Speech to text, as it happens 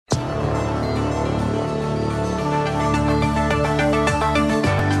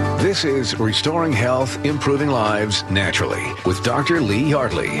This is Restoring Health, Improving Lives Naturally with Dr. Lee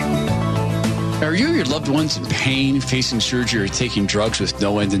Yardley. Are you or your loved ones in pain, facing surgery, or taking drugs with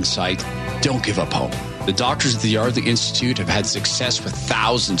no end in sight? Don't give up hope. The doctors at the Yardley Institute have had success with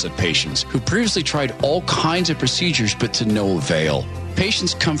thousands of patients who previously tried all kinds of procedures but to no avail.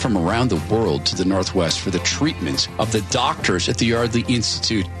 Patients come from around the world to the Northwest for the treatment of the doctors at the Yardley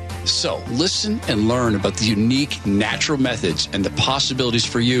Institute. So listen and learn about the unique natural methods and the possibilities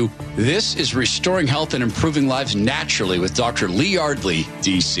for you. This is Restoring Health and Improving Lives Naturally with Dr. Lee Yardley,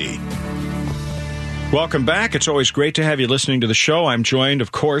 D.C. Welcome back. It's always great to have you listening to the show. I'm joined,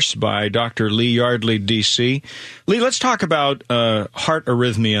 of course, by Dr. Lee Yardley, D.C. Lee, let's talk about heart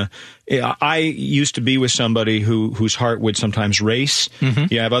arrhythmia. I used to be with somebody whose heart would sometimes race. Mm-hmm.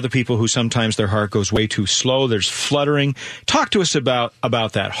 You have other people who sometimes their heart goes way too slow. There's fluttering. Talk to us about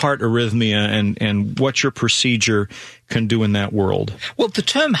that heart arrhythmia and what your procedure can do in that world. Well, the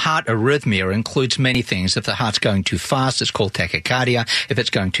term heart arrhythmia includes many things. If the heart's going too fast, it's called tachycardia. If it's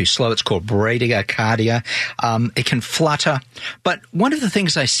going too slow, it's called bradycardia. It can flutter. But one of the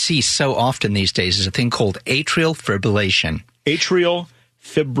things I see so often these days is a thing called atrial fibrillation. Atrial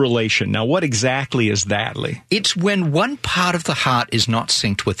fibrillation. Now, what exactly is that, Lee? It's when one part of the heart is not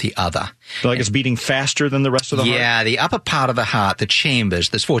synced with the other. Like it's beating faster than the rest of the heart? Yeah, the upper part of the heart, the chambers,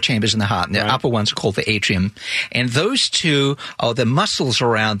 there's 4 chambers in the heart, and the upper ones are called the atrium. And those two, the muscles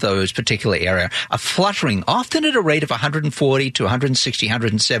around those particular area are fluttering, often at a rate of 140 to 160,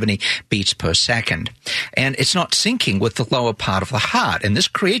 170 beats per second. And it's not syncing with the lower part of the heart. And this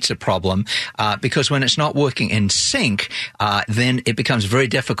creates a problem because when it's not working in sync, then it becomes very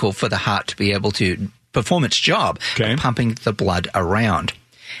difficult for the heart to be able to perform its job of pumping the blood around.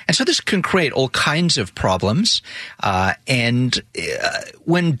 And so this can create all kinds of problems. And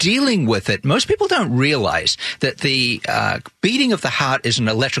when dealing with it, most people don't realize that the beating of the heart is an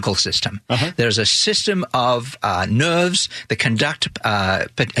electrical system. Uh-huh. There's a system of nerves that conduct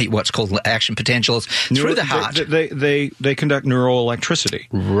what's called action potentials through the heart. They conduct neuroelectricity.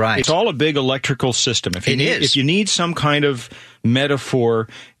 Right. It's all a big electrical system. If you need some kind of metaphor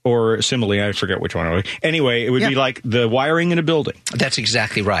or simile, I forget which one. Anyway, it would be like the wiring in a building. That's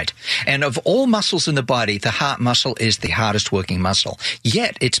exactly right. And of all muscles in the body, the heart muscle is the hardest working muscle.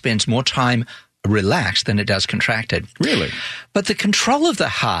 Yet it spends more time relaxed than it does contracted. Really? But the control of the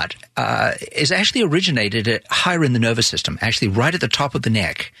heart is actually originated higher in the nervous system, actually right at the top of the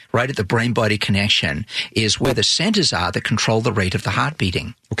neck, right at the brain-body connection is where the centers are that control the rate of the heart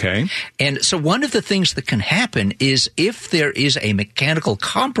beating. Okay. And so one of the things that can happen is if there is a mechanical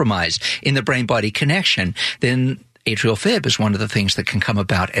compromise in the brain-body connection, then atrial fib is one of the things that can come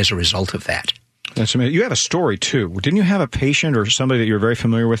about as a result of that. That's amazing. You have a story, too. Didn't you have a patient or somebody that you're very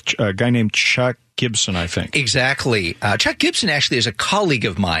familiar with, a guy named Chuck Gibson, I think? Exactly. Chuck Gibson actually is a colleague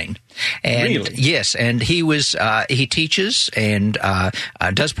of mine. And really? Yes, and he was he teaches and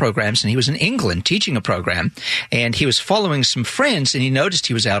does programs, and he was in England teaching a program, and he was following some friends, and he noticed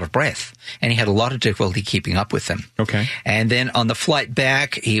he was out of breath, and he had a lot of difficulty keeping up with them. Okay. And then on the flight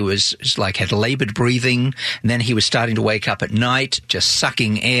back, he was had labored breathing, and then he was starting to wake up at night, just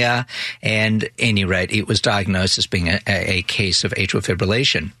sucking air, and at any rate, it was diagnosed as being a case of atrial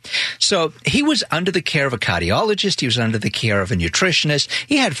fibrillation. So he was under the care of a cardiologist, he was under the care of a nutritionist,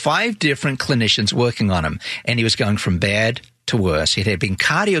 he had 5 different clinicians working on him, and he was going from bad to worse. It had been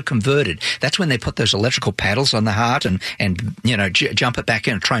cardio-converted. That's when they put those electrical paddles on the heart and jump it back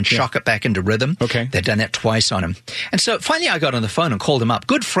in and try and shock it back into rhythm. Okay. They'd done that twice on him. And so finally I got on the phone and called him up.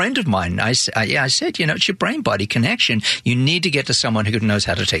 Good friend of mine. I said, it's your brain-body connection. You need to get to someone who knows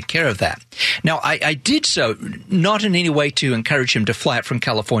how to take care of that. Now, I did so not in any way to encourage him to fly out from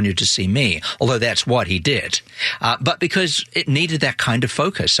California to see me, although that's what he did, but because it needed that kind of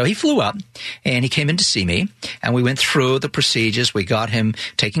focus. So he flew up and he came in to see me, and we went through the procedures. We got him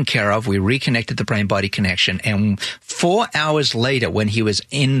taken care of. We reconnected the brain-body connection. And 4 hours later, when he was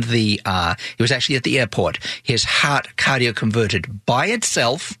he was actually at the airport, his heart cardio-converted by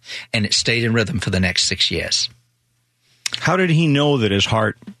itself, and it stayed in rhythm for the next 6 years. How did he know that his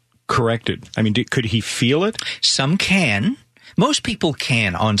heart corrected? I mean, could he feel it? Some can. Most people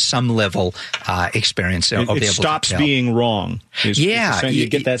can, on some level, experience. It stops being wrong. You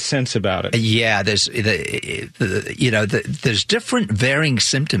get that sense about it. Yeah, there's there's different varying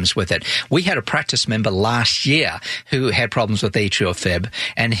symptoms with it. We had a practice member last year who had problems with atrial fib,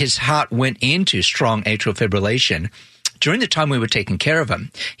 and his heart went into strong atrial fibrillation during the time we were taking care of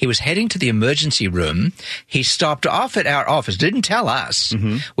him, he was heading to the emergency room. He stopped off at our office, didn't tell us.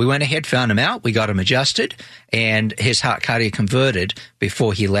 Mm-hmm. We went ahead, found him out, we got him adjusted, and his heart cardiac converted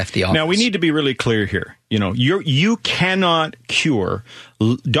before he left the office. Now, we need to be really clear here. You know, you cannot cure,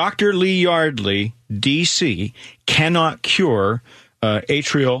 Dr. Lee Yardley, D.C., cannot cure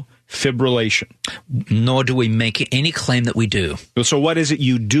atrial fibrillation. Nor do we make any claim that we do. So what is it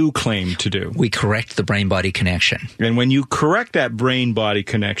you do claim to do? We correct the brain-body connection. And when you correct that brain-body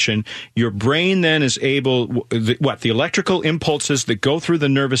connection, your brain then is able, the electrical impulses that go through the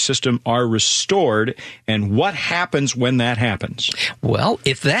nervous system are restored. And what happens when that happens? Well,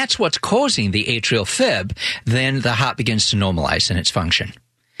 if that's what's causing the atrial fib, then the heart begins to normalize in its function.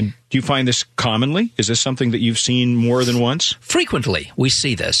 Do you find this commonly? Is this something that you've seen more than once? Frequently, we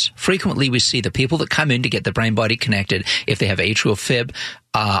see this. Frequently, we see the people that come in to get the brain-body connected, if they have atrial fib,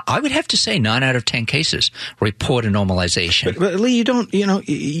 I would have to say 9 out of 10 cases report a normalization. But Lee, you don't,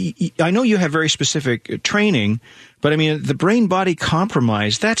 I know you have very specific training, but I mean, the brain-body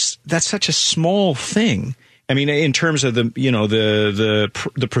compromise, that's such a small thing. I mean, in terms of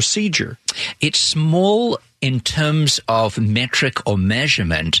the procedure. It's small in terms of metric or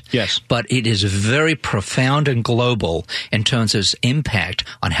measurement, yes, but it is very profound and global in terms of its impact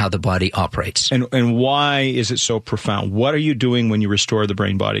on how the body operates. And why is it so profound? What are you doing when you restore the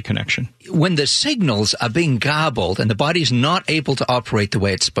brain-body connection? When the signals are being garbled and the body's not able to operate the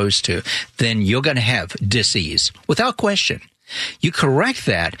way it's supposed to, then you're going to have disease, without question. You correct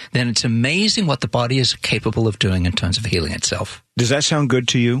that, then it's amazing what the body is capable of doing in terms of healing itself. Does that sound good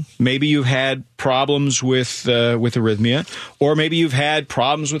to you? Maybe you've had problems with arrhythmia, or maybe you've had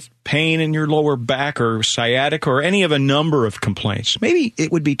problems with pain in your lower back or sciatica or any of a number of complaints. Maybe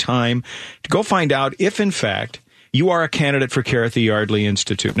it would be time to go find out if, in fact, you are a candidate for care at the Yardley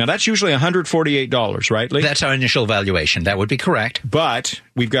Institute. Now, that's usually $148, right, Lee? That's our initial valuation. That would be correct. But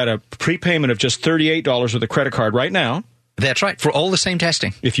we've got a prepayment of just $38 with a credit card right now. That's right, for all the same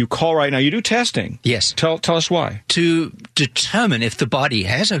testing. If you call right now, you do testing. Yes. Tell us why. To determine if the body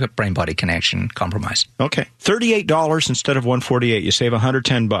has a brain-body connection compromise. Okay. $38 instead of $148. You save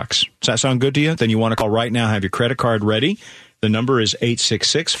 $110. Does that sound good to you? Then you want to call right now, have your credit card ready. The number is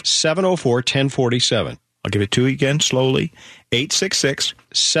 866-704-1047. I'll give it to you again slowly.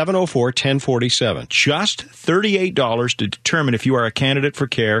 866-704-1047. Just $38 to determine if you are a candidate for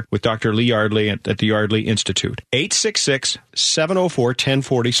care with Dr. Lee Yardley at the Yardley Institute.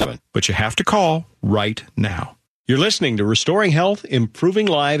 866-704-1047. But you have to call right now. You're listening to Restoring Health, Improving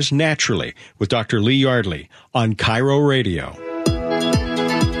Lives Naturally with Dr. Lee Yardley on Cairo Radio.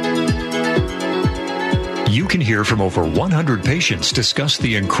 You can hear from over 100 patients discuss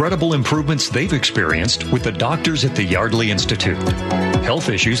the incredible improvements they've experienced with the doctors at the Yardley Institute. Health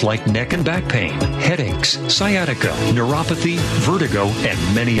issues like neck and back pain, headaches, sciatica, neuropathy, vertigo,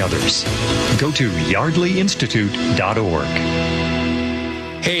 and many others. Go to yardleyinstitute.org.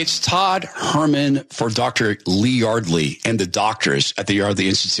 Hey, it's Todd Herman for Dr. Lee Yardley and the doctors at the Yardley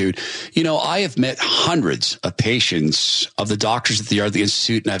Institute. You know, I have met hundreds of patients of the doctors at the Yardley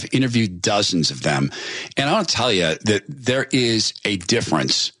Institute, and I've interviewed dozens of them. And I want to tell you that there is a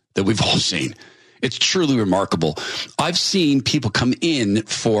difference that we've all seen. It's truly remarkable. I've seen people come in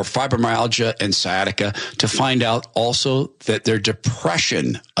for fibromyalgia and sciatica to find out also that their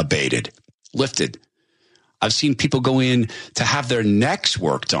depression abated, lifted. I've seen people go in to have their necks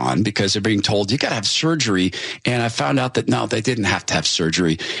worked on because they're being told, you got to have surgery. And I found out that, no, they didn't have to have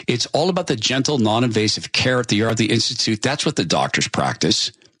surgery. It's all about the gentle, non-invasive care at the Yardley Institute. That's what the doctors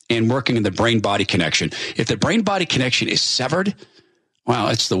practice, and working in the brain-body connection. If the brain-body connection is severed, well,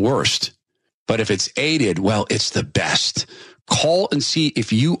 it's the worst. But if it's aided, well, it's the best. Call and see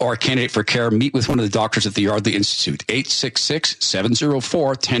if you are a candidate for care. Meet with one of the doctors at the Yardley Institute.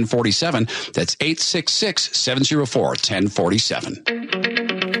 866-704-1047. That's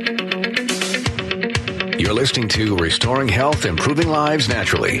 866-704-1047. You're listening to Restoring Health, Improving Lives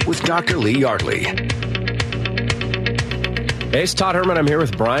Naturally with Dr. Lee Yardley. Hey, it's Todd Herman. I'm here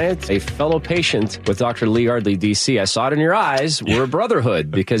with Bryant, a fellow patient with Dr. Lee Yardley, D.C. I saw it in your eyes. We're a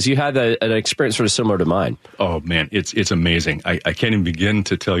brotherhood because you had an experience sort of similar to mine. Oh, man, it's amazing. I can't even begin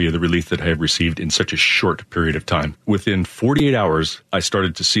to tell you the relief that I have received in such a short period of time. Within 48 hours, I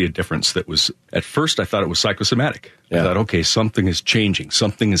started to see a difference that was, at first, I thought it was psychosomatic. Yeah. I thought, okay, something is changing.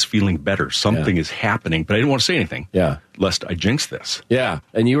 Something is feeling better. Something is happening. But I didn't want to say anything. Yeah. Lest I jinx this. Yeah.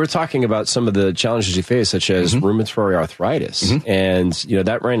 And you were talking about some of the challenges you face, such as rheumatoid arthritis. And, you know,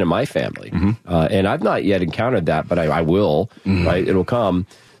 that ran in my family. And I've not yet encountered that, but I will, right? It'll come.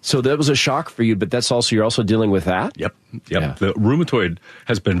 So that was a shock for you, but you're also dealing with that? Yep. Yeah. The rheumatoid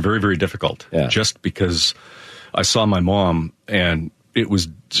has been very, very difficult just because I saw my mom, and it was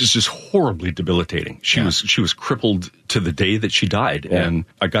just horribly debilitating. She was crippled to the day that she died, and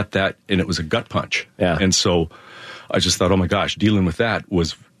I got that, and it was a gut punch. Yeah. And so I just thought, oh my gosh, dealing with that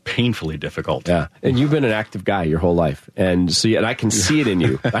was painfully difficult. Yeah, and you've been an active guy your whole life, and so and I can see it in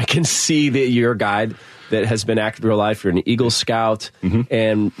you. I can see that you're a guy that has been active your whole life. You're an Eagle Scout,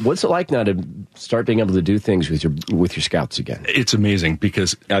 and what's it like now to start being able to do things with your scouts again? It's amazing,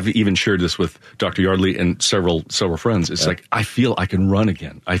 because I've even shared this with Dr. Yardley and several friends. It's like, I feel I can run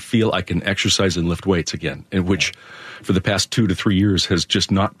again. I feel I can exercise and lift weights again, and which for the past 2 to 3 years has just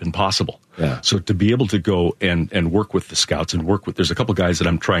not been possible. Yeah. So to be able to go and work with the scouts and there's a couple guys that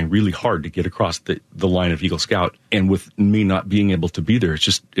I'm trying really hard to get across the line of Eagle Scout, and with me not being able to be there,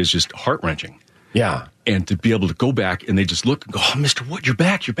 it's just heart-wrenching. Yeah. And to be able to go back and they just look and go, oh, Mr. Wood, you're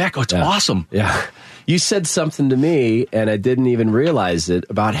back. Oh, it's awesome. Yeah. You said something to me, and I didn't even realize it,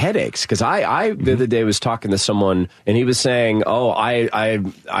 about headaches. Because I the other day was talking to someone, and he was saying, oh, I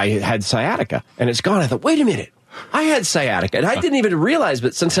had sciatica, and it's gone. I thought, wait a minute. I had sciatica, and I didn't even realize,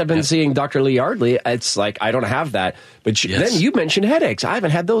 but since I've been seeing Dr. Lee Yardley, it's like, I don't have that. But then you mentioned headaches. I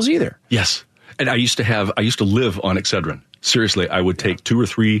haven't had those either. Yes. And I used to live on Excedrin. Seriously, I would take 2 or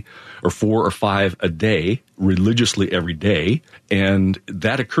 3 or 4 or 5 a day, religiously every day. And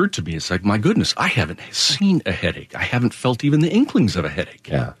that occurred to me. It's like, my goodness, I haven't seen a headache. I haven't felt even the inklings of a headache.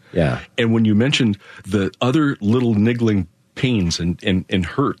 Yeah, yeah. And when you mentioned the other little niggling pains and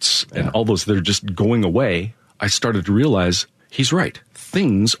hurts and all those that are just going away, I started to realize he's right.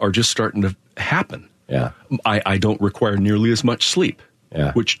 Things are just starting to happen. Yeah. I don't require nearly as much sleep,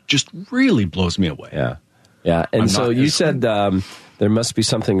 which just really blows me away. Yeah. Yeah, and so you said there must be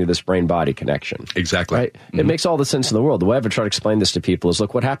something to this brain-body connection. Exactly. Right? It makes all the sense in the world. The way I've tried to explain this to people is,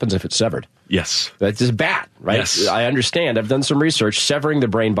 look, what happens if it's severed? Yes. That's just bad, right? Yes. I understand. I've done some research. Severing the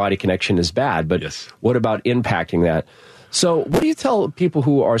brain-body connection is bad, but what about impacting that? So what do you tell people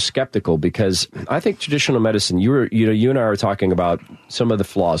who are skeptical? Because I think traditional medicine, you and I are talking about some of the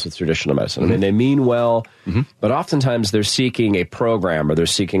flaws with traditional medicine. I mean, they mean well, but oftentimes they're seeking a program, or they're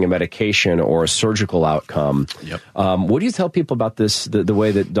seeking a medication or a surgical outcome. Yep. What do you tell people about this, the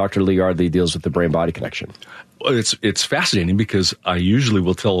way that Dr. Lee Yardley deals with the brain-body connection? Well, it's fascinating, because I usually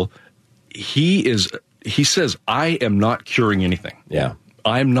will tell, he says, I am not curing anything. Yeah.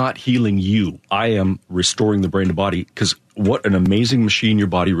 I'm not healing you. I am restoring the brain to body, because what an amazing machine your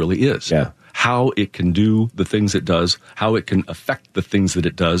body really is. Yeah. How it can do the things it does, how it can affect the things that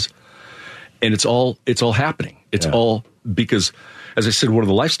it does. And it's all happening. It's all because, as I said, one of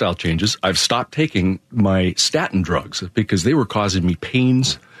the lifestyle changes, I've stopped taking my statin drugs because they were causing me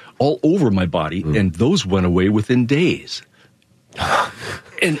pains all over my body, and those went away within days.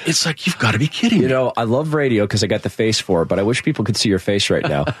 And it's like, you've got to be kidding me. You know, I love radio because I got the face for it, but I wish people could see your face right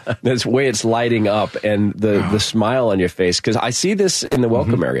now. The way it's lighting up, and the smile on your face, because I see this in the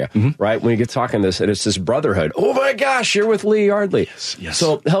welcome area, right? When you get talking this, and it's this brotherhood. Oh my gosh, you're with Lee Yardley. Yes.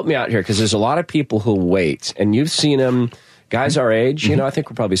 So help me out here, because there's a lot of people who wait, and you've seen them, guys our age, you know, I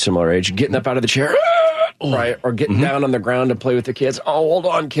think we're probably similar age, getting up out of the chair, right? Or getting down on the ground to play with the kids. Oh, hold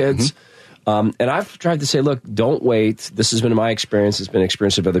on, kids. And I've tried to say, look, don't wait. This has been my experience. It's been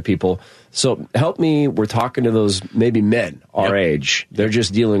experience of other people. So help me. We're talking to those maybe men our age. They're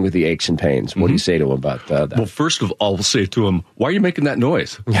just dealing with the aches and pains. What do you say to them about that? Well, first of all, I'll say to them, why are you making that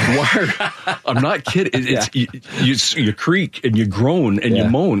noise? I'm not kidding. You creak and you groan and you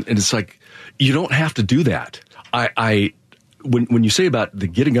moan. And it's like, you don't have to do that. When you say about the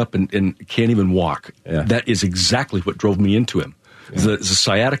getting up and can't even walk, that is exactly what drove me into him. The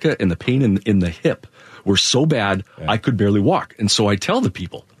sciatica and the pain in the hip were so bad, I could barely walk. And so I tell the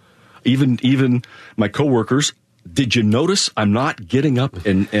people, even my coworkers, did you notice I'm not getting up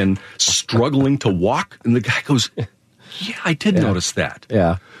and struggling to walk? And the guy goes, yeah, I did notice that.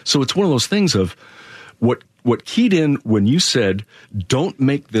 Yeah. So it's one of those things of what keyed in when you said, don't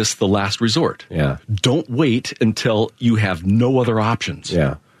make this the last resort. Yeah. Don't wait until you have no other options.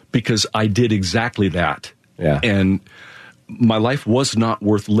 Yeah. Because I did exactly that. Yeah. And my life was not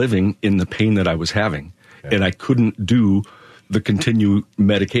worth living in the pain that I was having, and I couldn't do the continued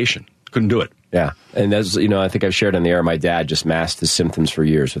medication. Couldn't do it. Yeah, and as you know, I think I've shared on the air, my dad just masked his symptoms for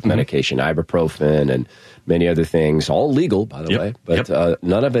years with medication, ibuprofen and many other things, all legal, by the way, but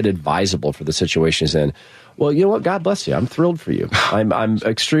none of it advisable for the situation he's in. Well, you know what? God bless you. I'm thrilled for you. I'm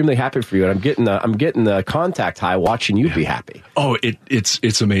extremely happy for you, and I'm getting the contact high watching you be happy. Oh,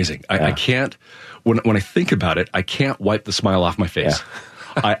 it's amazing. I can't. When I think about it, I can't wipe the smile off my face.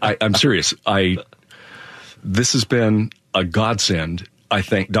 Yeah. I'm serious. This has been a godsend. I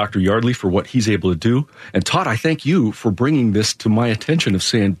thank Dr. Yardley for what he's able to do. And Todd, I thank you for bringing this to my attention of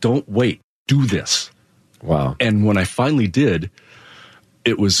saying, don't wait, do this. Wow. And when I finally did,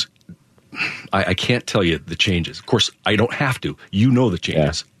 it was, I can't tell you the changes. Of course, I don't have to. You know the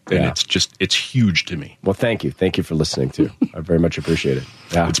changes. And it's huge to me. Well, thank you. Thank you for listening, too. I very much appreciate it.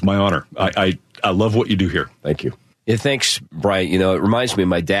 Yeah. It's my honor. I love what you do here. Thank you. Yeah, thanks, Brian. You know, it reminds me,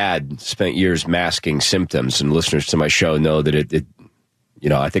 my dad spent years masking symptoms, and listeners to my show know that it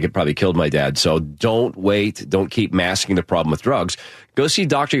I think it probably killed my dad. So don't wait. Don't keep masking the problem with drugs. Go see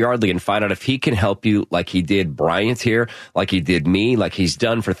Dr. Yardley and find out if he can help you like he did Bryant here, like he did me, like he's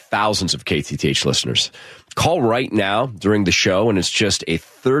done for thousands of KTTH listeners. Call right now during the show, and it's just a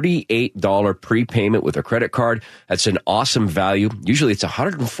 $38 prepayment with a credit card. That's an awesome value. Usually it's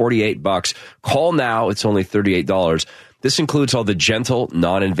 $148. Call now. It's only $38. This includes all the gentle,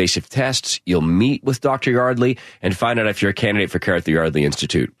 non-invasive tests. You'll meet with Dr. Yardley and find out if you're a candidate for care at the Yardley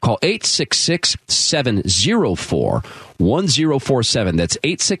Institute. Call 866-704-1047. That's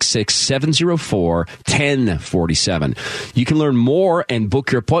 866-704-1047. You can learn more and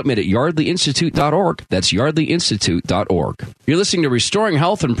book your appointment at yardleyinstitute.org. That's yardleyinstitute.org. You're listening to Restoring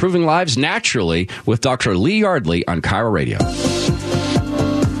Health, Improving Lives Naturally with Dr. Lee Yardley on KIRO Radio.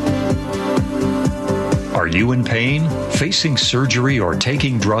 Are you in pain, facing surgery, or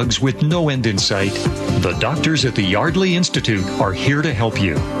taking drugs with no end in sight? The doctors at the Yardley Institute are here to help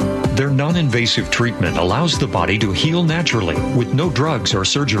you. Their non-invasive treatment allows the body to heal naturally with no drugs or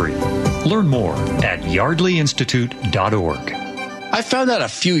surgery. Learn more at yardleyinstitute.org. I found out a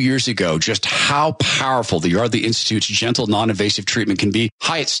few years ago just how powerful the Yardley Institute's gentle, non-invasive treatment can be.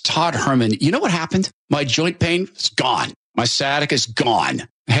 Hi, it's Todd Herman. You know what happened? My joint pain is gone. My sciatica is gone.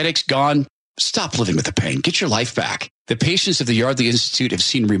 Headache's gone. Stop living with the pain. Get your life back. The patients of the Yardley Institute have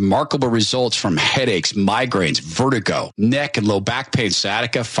seen remarkable results from headaches, migraines, vertigo, neck and low back pain,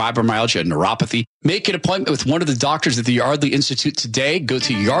 sciatica, fibromyalgia, and neuropathy. Make an appointment with one of the doctors at the Yardley Institute today. Go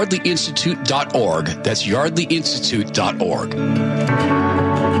to yardleyinstitute.org. That's yardleyinstitute.org.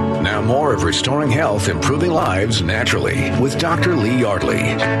 Now more of Restoring Health, Improving Lives Naturally with Dr. Lee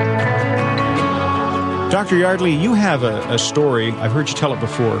Yardley. Dr. Yardley, you have a story, I've heard you tell it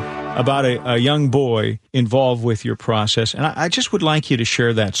before, about a young boy involved with your process. And I just would like you to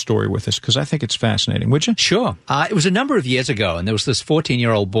share that story with us because I think it's fascinating. Would you? Sure. It was a number of years ago, and there was this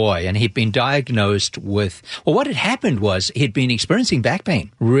 14-year-old boy, and he'd been diagnosed with, well, what had happened was he'd been experiencing back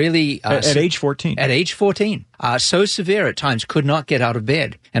pain. Really? At age 14? At age 14. So severe at times, could not get out of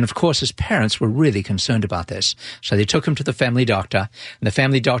bed. And of course, his parents were really concerned about this. So they took him to the family doctor, and the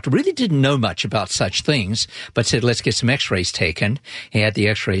family doctor really didn't know much about such things, but said, let's get some x-rays taken. He had the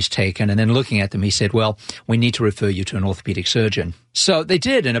x-rays taken, and then looking at them, he said, well, we need to refer you to an orthopedic surgeon. So they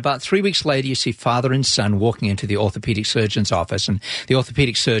did, and about 3 weeks later, you see father and son walking into the orthopedic surgeon's office, and the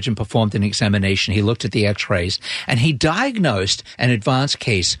orthopedic surgeon performed an examination. He looked at the x-rays, and he diagnosed an advanced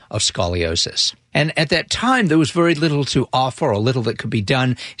case of scoliosis. And at that time, there was very little to offer or little that could be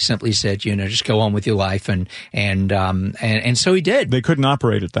done. He simply said, just go on with your life. And so he did. They couldn't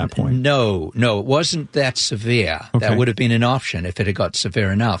operate at that point. No, it wasn't that severe. Okay. That would have been an option if it had got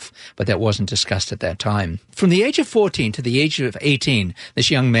severe enough, but that wasn't discussed at that time. From the age of 14 to the age of 18,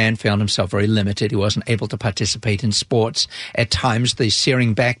 this young man found himself very limited. He wasn't able to participate in sports. At times, the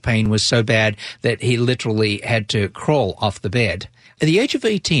searing back pain was so bad that he literally had to crawl off the bed. At the age of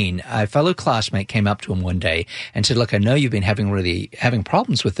 18, a fellow classmate came up to him one day and said, look, I know you've been having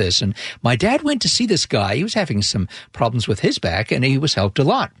problems with this. And my dad went to see this guy. He was having some problems with his back, and he was helped a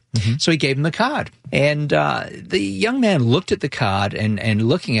lot. Mm-hmm. So he gave him the card. And the young man looked at the card, and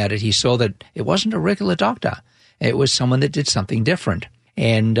looking at it, he saw that it wasn't a regular doctor. It was someone that did something different.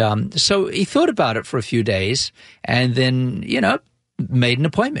 And so he thought about it for a few days and then, made an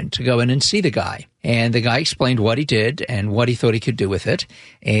appointment to go in and see the guy. And the guy explained what he did and what he thought he could do with it.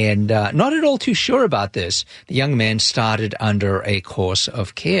 And not at all too sure about this, the young man started under a course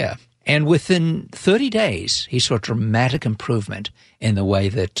of care. And within 30 days, he saw dramatic improvement in the way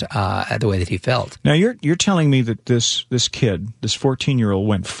that he felt. Now, you're telling me that this kid, this 14-year-old,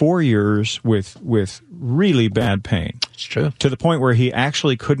 went 4 years with really bad pain. It's true. To the point where he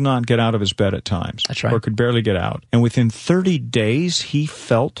actually could not get out of his bed at times. That's right. Or could barely get out. And within 30 days, he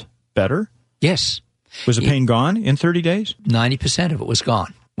felt better? Yes. Was the pain gone in 30 days? 90% of it was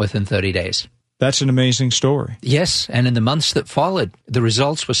gone within 30 days. That's an amazing story. Yes, and in the months that followed, the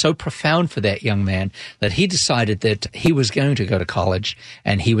results were so profound for that young man that he decided that he was going to go to college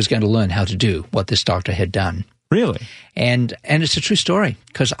and he was going to learn how to do what this doctor had done. Really? And it's a true story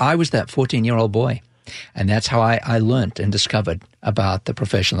because I was that 14-year-old boy, and that's how I learned and discovered about the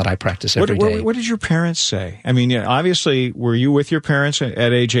profession that I practice every day. What did your parents say? I mean, obviously, were you with your parents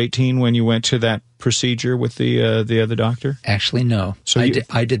at age 18 when you went to that procedure with the other doctor? Actually, no. So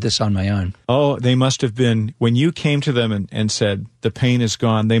I did this on my own. Oh, they must have been, when you came to them and said, the pain is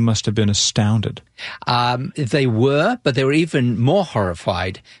gone, they must have been astounded. They were, but they were even more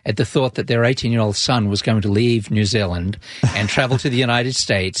horrified at the thought that their 18-year-old son was going to leave New Zealand and travel to the United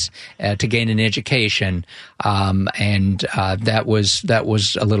States to gain an education, and that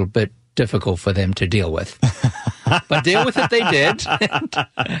was a little bit difficult for them to deal with. But deal with it they did.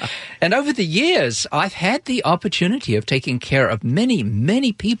 And over the years, I've had the opportunity of taking care of many,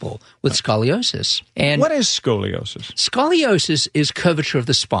 many people with scoliosis. And what is scoliosis? Scoliosis is curvature of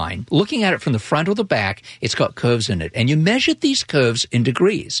the spine. Looking at it from the front or the back, it's got curves in it. And you measure these curves in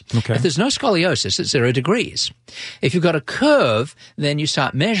degrees. Okay. If there's no scoliosis, it's 0 degrees. If you've got a curve, then you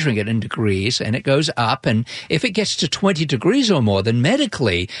start measuring it in degrees, and it goes up. And if it gets to 20 degrees or more, then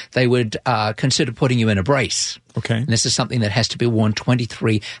medically, they would consider putting you in a brace. Okay. And this is something that has to be worn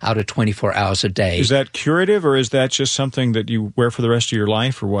 23 out of 24 hours a day. Is that curative, or is that just something that you wear for the rest of your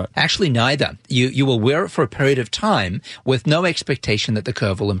life, or what? Actually, neither. You will wear it for a period of time with no expectation that the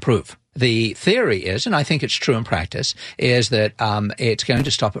curve will improve. The theory is, and I think it's true in practice, is that it's going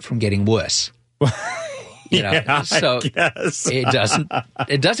to stop it from getting worse. So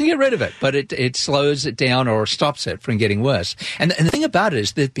it doesn't get rid of it, but it slows it down or stops it from getting worse. And the thing about it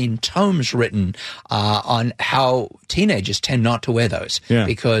is there've been tomes written on how teenagers tend not to wear those. Yeah.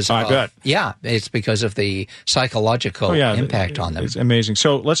 Because I bet. Yeah, it's because of the psychological impact on them. It's amazing.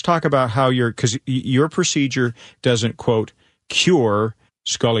 So let's talk about how because your procedure doesn't, quote, cure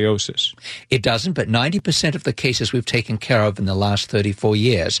scoliosis. It doesn't, but 90% of the cases we've taken care of in the last 34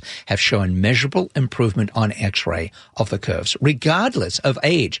 years have shown measurable improvement on X-ray of the curves, regardless of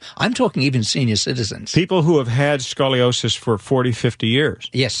age. I'm talking even senior citizens. People who have had scoliosis for 40, 50 years.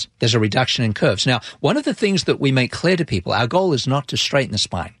 Yes, there's a reduction in curves. Now, one of the things that we make clear to people, our goal is not to straighten the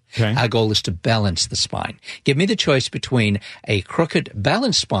spine. Okay. Our goal is to balance the spine. Give me the choice between a crooked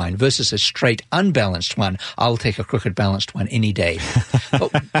balanced spine versus a straight unbalanced one. I'll take a crooked balanced one any day.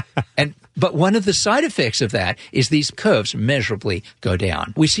 But one of the side effects of that is these curves measurably go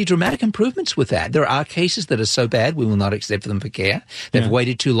down. We see dramatic improvements with that. There are cases that are so bad we will not accept them for care. They've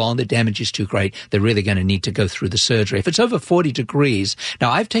waited too long. The damage is too great. They're really going to need to go through the surgery. If it's over 40 degrees,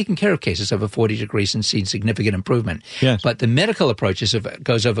 now I've taken care of cases over 40 degrees and seen significant improvement. Yes. But the medical approach is if it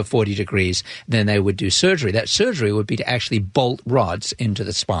goes over 40 degrees, then they would do surgery. That surgery would be to actually bolt rods into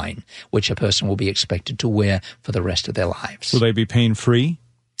the spine, which a person will be expected to wear for the rest of their lives. Will they be pain-free?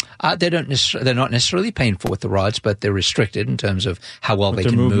 They're not necessarily painful with the rods, but they're restricted in terms of how well they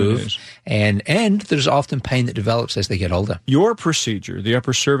can move. And there's often pain that develops as they get older. Your procedure, the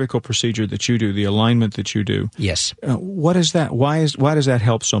upper cervical procedure that you do, the alignment that you do. Yes. What is that? Why does that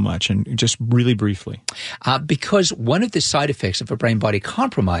help so much? And just really briefly. Because one of the side effects of a brain-body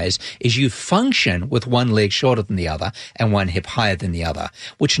compromise is you function with one leg shorter than the other and one hip higher than the other,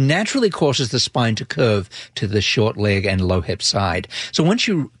 which naturally causes the spine to curve to the short leg and low hip side. So once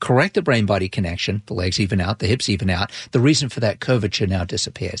you correct the brain-body connection, the legs even out, the hips even out, the reason for that curvature now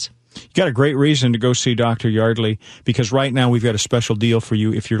disappears. You got a great reason to go see Dr. Yardley, because right now we've got a special deal for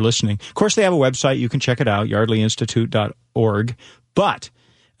you if you're listening. Of course, they have a website. You can check it out, yardleyinstitute.org. But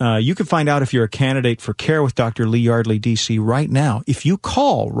you can find out if you're a candidate for care with Dr. Lee Yardley, D.C. right now. If you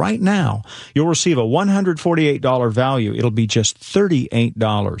call right now, you'll receive a $148 value. It'll be just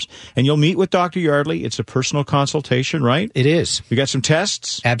 $38. And you'll meet with Dr. Yardley. It's a personal consultation, right? It is. We got some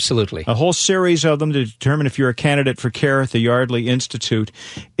tests? Absolutely. A whole series of them to determine if you're a candidate for care at the Yardley Institute.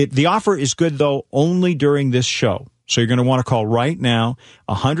 The offer is good, though, only during this show. So you're going to want to call right now,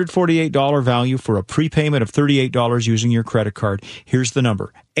 $148 value for a prepayment of $38 using your credit card. Here's the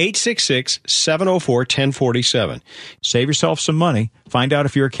number, 866-704-1047. Save yourself some money. Find out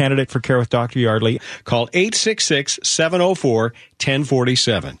if you're a candidate for care with Dr. Yardley. Call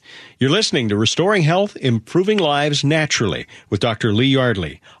 866-704-1047. You're listening to Restoring Health, Improving Lives Naturally with Dr. Lee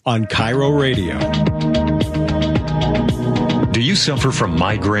Yardley on Cairo Radio. Do you suffer from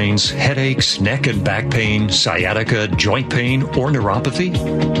migraines, headaches, neck and back pain, sciatica, joint pain, or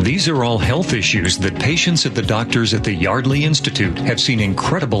neuropathy? These are all health issues that patients at the doctors at the Yardley Institute have seen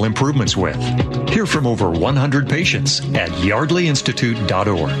incredible improvements with. Hear from over 100 patients at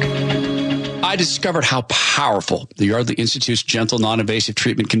yardleyinstitute.org. I discovered how powerful the Yardley Institute's gentle, non-invasive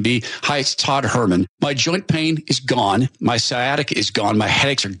treatment can be. Hi, it's Todd Herman. My joint pain is gone. My sciatica is gone. My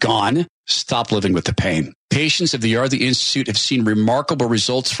headaches are gone. Stop living with the pain. Patients of the Yardley Institute have seen remarkable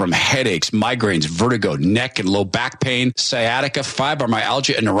results from headaches, migraines, vertigo, neck and low back pain, sciatica,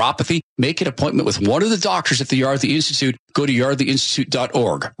 fibromyalgia, and neuropathy. Make an appointment with one of the doctors at the Yardley Institute. Go to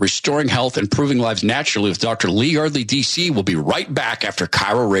yardleyinstitute.org. Restoring health, improving lives naturally with Dr. Lee Yardley, D.C. We'll be right back after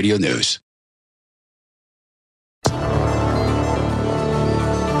Cairo Radio News.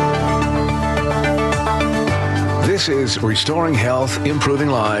 This is Restoring Health, Improving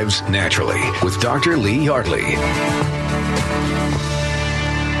Lives Naturally with Dr. Lee Yardley.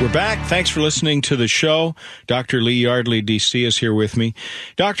 We're back. Thanks for listening to the show. Dr. Lee Yardley, D.C. is here with me.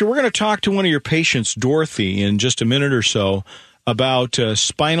 Doctor, we're going to talk to one of your patients, Dorothy, in just a minute or so about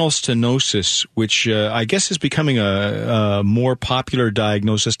spinal stenosis, which I guess is becoming a more popular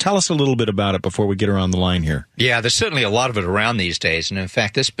diagnosis. Tell us a little bit about it before we get her on the line here. Yeah, there's certainly a lot of it around these days. And in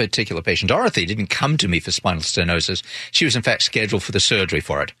fact, this particular patient, Dorothy, didn't come to me for spinal stenosis. She was, in fact, scheduled for the surgery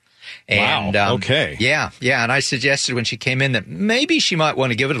for it. And, wow. Okay. Yeah. And I suggested when she came in that maybe she might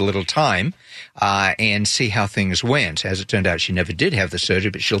want to give it a little time and see how things went. As it turned out, she never did have the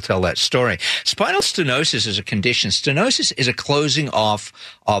surgery, but she'll tell that story. Spinal stenosis is a condition. Stenosis is a closing off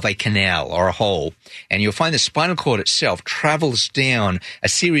of a canal or a hole. And you'll find the spinal cord itself travels down a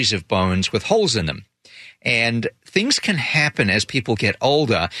series of bones with holes in them. And things can happen as people get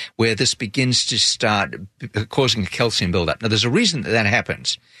older where this begins to start causing a calcium buildup. Now, there's a reason that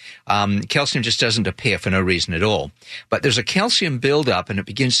happens. Calcium just doesn't appear for no reason at all. But there's a calcium buildup, and it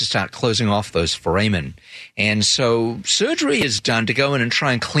begins to start closing off those foramen. And so surgery is done to go in and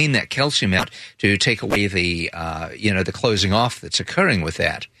try and clean that calcium out to take away the closing off that's occurring with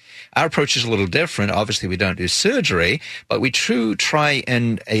that. Our approach is a little different. Obviously, we don't do surgery, but we try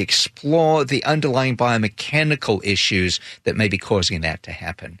and explore the underlying biomechanical issues that may be causing that to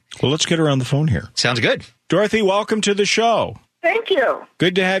happen. Well, let's get her on the phone here. Sounds good. Dorothy, welcome to the show. Thank you.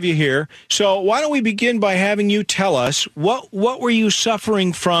 Good to have you here. So why don't we begin by having you tell us what were you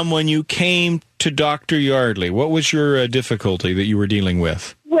suffering from when you came to Dr. Yardley? What was your difficulty that you were dealing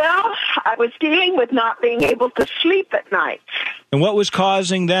with? Well, I was dealing with not being able to sleep at night. And what was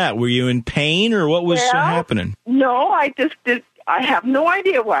causing that? Were you in pain or what was happening? No, I have no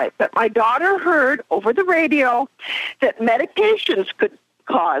idea why, but my daughter heard over the radio that medications could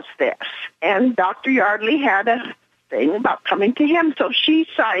cause this. And Dr. Yardley had a thing about coming to him, so she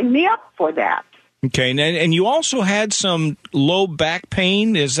signed me up for that. Okay, and you also had some low back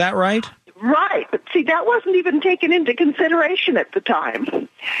pain, is that right? Right, but see, that wasn't even taken into consideration at the time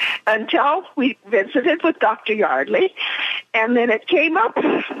until we visited with Dr. Yardley, and then it came up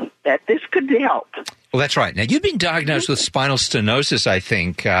that this could help. Well, that's right. Now, you've been diagnosed with spinal stenosis, I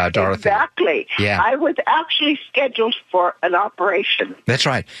think, Dorothy. Exactly. Yeah. I was actually scheduled for an operation. That's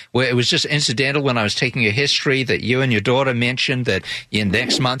right. Well, it was just incidental when I was taking a history that you and your daughter mentioned that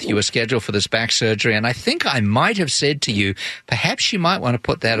next month you were scheduled for this back surgery, and I think I might have said to you, perhaps you might want to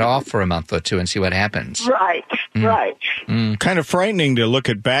put that off for a month or two and see what happens. Right, right. Kind of frightening to look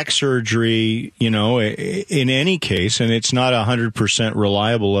at back surgery, in any case, and it's not 100%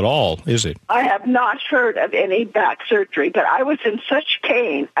 reliable at all, is it? I have not heard of any back surgery, but I was in such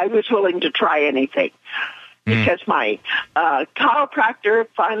pain, I was willing to try anything because my chiropractor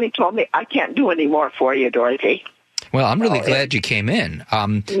finally told me, I can't do any more for you, Dorothy. Well, I'm really glad you came in.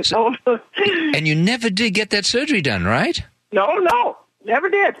 And you never did get that surgery done, right? No, never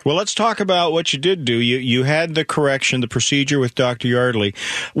did. Well, let's talk about what you did do. You had the correction, the procedure with Dr. Yardley.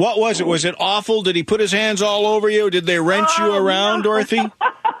 What was it? Was it awful? Did he put his hands all over you? Did they wrench you around, no. Dorothy?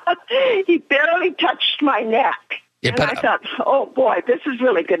 He barely touched my neck. Yeah, and I thought, oh, boy, this is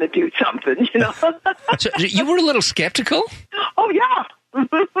really going to do something, So you were a little skeptical? Oh, yeah.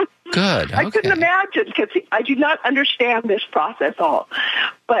 Good. I couldn't imagine because I do not understand this process all.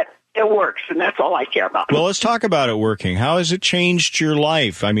 But it works, and that's all I care about. Well, let's talk about it working. How has it changed your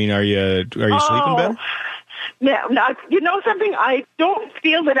life? I mean, are you sleeping better? Now, you know something? I don't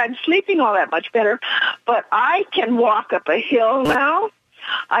feel that I'm sleeping all that much better, but I can walk up a hill now.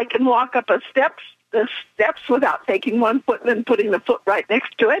 I can walk up the steps without taking one foot and then putting the foot right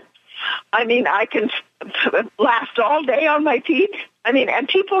next to it. I mean, I can last all day on my feet. I mean, and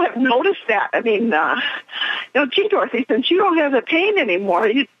people have noticed that. I mean, gee, Dorothy, since you don't have the pain anymore,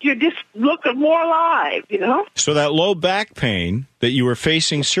 you just look more alive, So that low back pain that you were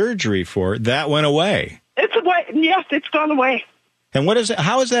facing surgery for, that went away? It's away. Yes, it's gone away. And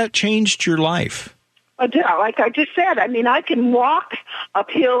how has that changed your life? Like I just said, I mean, I can walk up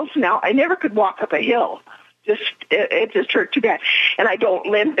hills now. I never could walk up a hill. It just hurt too bad. And I don't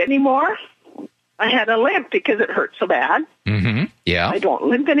limp anymore. I had a limp because it hurt so bad. Mm-hmm. Yeah. I don't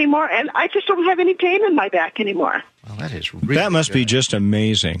limp anymore, and I just don't have any pain in my back anymore. Well, that is really That must be just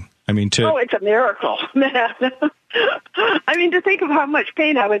amazing. I mean, Oh, it's a miracle. I mean, to think of how much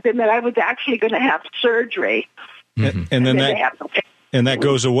pain I was in, that I was actually going to have surgery. Mm-hmm. And then they have no pain. and that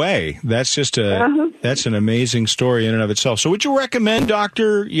goes away. That's just that's an amazing story in and of itself. So would you recommend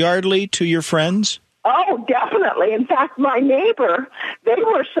Dr. Yardley to your friends? Oh, definitely. In fact, my neighbor, they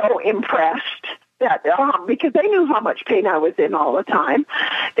were so impressed that because they knew how much pain I was in all the time,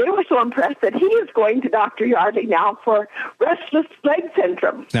 they were so impressed that he is going to Dr. Yardley now for restless leg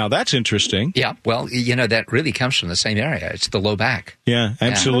syndrome. Now, that's interesting. Yeah, well, that really comes from the same area. It's the low back. Yeah,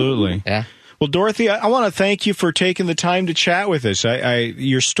 absolutely. Yeah. Well, Dorothy, I want to thank you for taking the time to chat with us.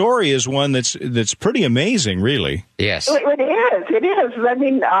 Your story is one that's pretty amazing, really. Yes, it is. I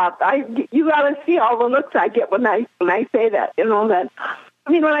mean, you got to see all the looks I get when I say that.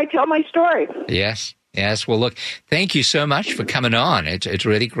 When I tell my story. Yes. Well, look, thank you so much for coming on. It's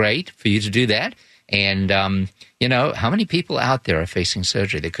really great for you to do that. And how many people out there are facing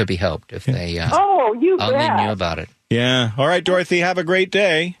surgery that could be helped if they only knew about it? Yeah. All right, Dorothy, have a great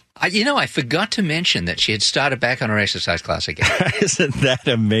day. I forgot to mention that she had started back on her exercise class again. Isn't that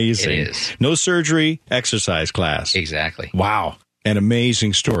amazing? It is. No surgery, exercise class. Exactly. Wow. An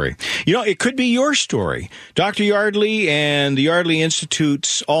amazing story. It could be your story. Dr. Yardley and the Yardley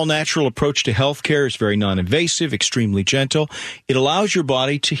Institute's all-natural approach to healthcare is very non-invasive, extremely gentle. It allows your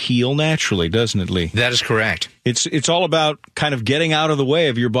body to heal naturally, doesn't it, Lee? That is correct. It's all about kind of getting out of the way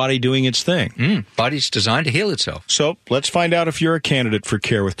of your body doing its thing. Body's designed to heal itself. So let's find out if you're a candidate for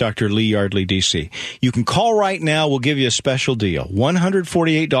care with Dr. Lee Yardley, D.C. You can call right now. We'll give you a special deal.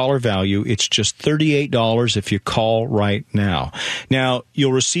 $148 value. It's just $38 if you call right now. Now,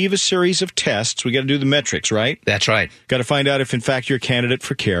 you'll receive a series of tests. We got to do the metrics, right? That's right. Got to find out if, in fact, you're a candidate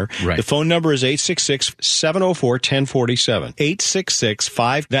for care. Right. The phone number is 866-704-1047.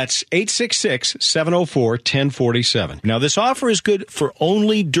 866-5. That's 866-704-1047. Now, this offer is good for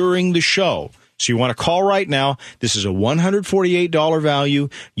only during the show. So you want to call right now. This is a $148 value.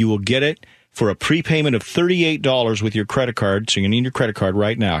 You will get it for a prepayment of $38 with your credit card. So you need your credit card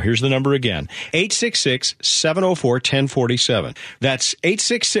right now. Here's the number again. 866-704-1047. That's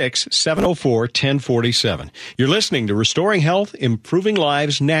 866-704-1047. You're listening to Restoring Health, Improving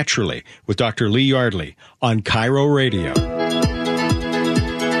Lives Naturally with Dr. Lee Yardley on Cairo Radio.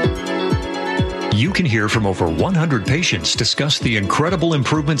 You can hear from over 100 patients discuss the incredible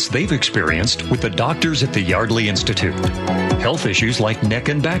improvements they've experienced with the doctors at the Yardley Institute. Health issues like neck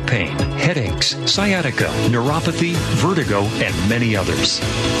and back pain, headaches, sciatica, neuropathy, vertigo, and many others.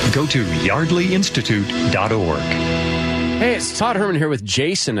 Go to yardleyinstitute.org. Hey, it's Todd Herman here with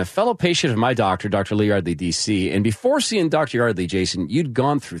Jason, a fellow patient of my doctor, Dr. Lee Yardley, D.C. And before seeing Dr. Yardley, Jason, you'd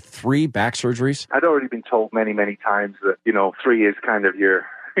gone through 3 back surgeries? I'd already been told many, many times that, 3 is kind of your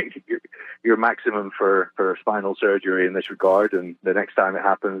maximum for spinal surgery in this regard, and the next time it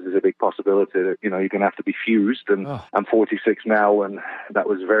happens is a big possibility that you're going to have to be fused. And I'm 46 now, and that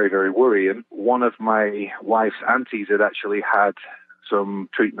was very, very worrying. One of my wife's aunties had actually had some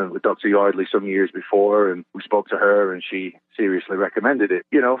treatment with Dr. Yardley some years before, and we spoke to her, and she seriously recommended it.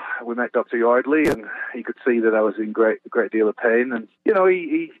 We met Dr. Yardley, and he could see that I was in a great deal of pain, and he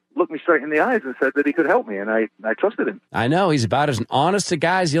looked me straight in the eyes and said that he could help me, and I trusted him. I know. He's about as honest a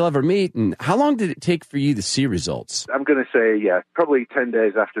guy as you'll ever meet. And how long did it take for you to see results? I'm going to say, probably 10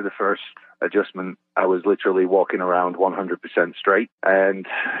 days after the first adjustment, I was literally walking around 100% straight and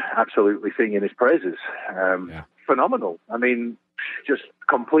absolutely singing his praises. Phenomenal. I mean, just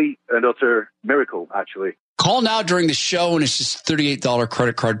complete and utter miracle, actually. Call now during the show, and it's just $38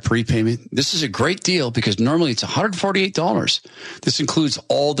 credit card prepayment. This is a great deal because normally it's $148. This includes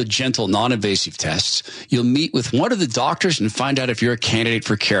all the gentle, non-invasive tests. You'll meet with one of the doctors and find out if you're a candidate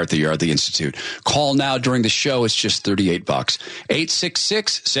for care at the Yardley Institute. Call now during the show. It's just $38.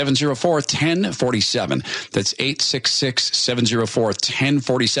 866-704-1047. That's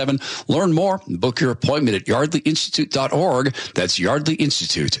 866-704-1047. Learn more and book your appointment at yardleyinstitute.org. That's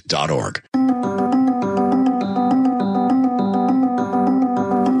yardleyinstitute.org.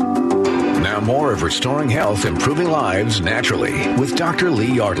 More of Restoring Health, Improving Lives Naturally with Dr.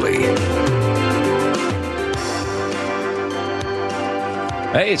 Lee Yardley.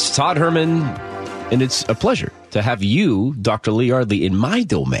 Hey, it's Todd Herman, and it's a pleasure to have you, Dr. Lee Yardley, in my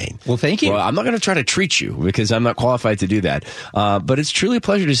domain. Well, thank you. Well, I'm not going to try to treat you because I'm not qualified to do that. But it's truly a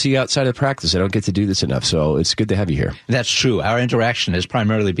pleasure to see you outside of practice. I don't get to do this enough, so it's good to have you here. That's true. Our interaction has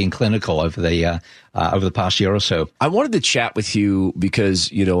primarily been clinical over the past year or so. I wanted to chat with you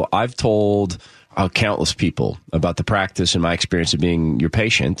because, I've told countless people about the practice and my experience of being your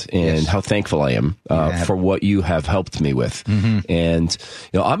patient, and how thankful I am for what you have helped me with. And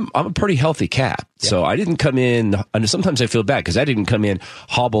I'm a pretty healthy cat, so I didn't come in. And sometimes I feel bad because I didn't come in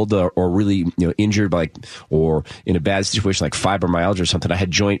hobbled or really injured, or in a bad situation like fibromyalgia or something. I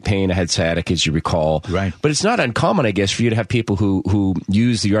had joint pain, I had sciatica, as you recall. Right. But it's not uncommon, I guess, for you to have people who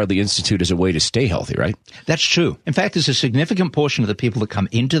use the Yardley Institute as a way to stay healthy, right? That's true. In fact, there's a significant portion of the people that come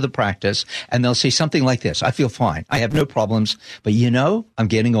into the practice and they'll say something like this: I feel fine, I have no problems, but I'm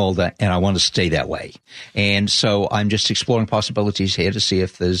getting older and I want to stay that way. And so I'm just exploring possibilities here to see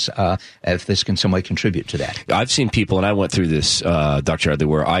if this can some way contribute to that. I've seen people, and I went through this, Dr. Yardley,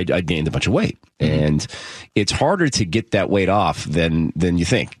 where I gained a bunch of weight. And it's harder to get that weight off than you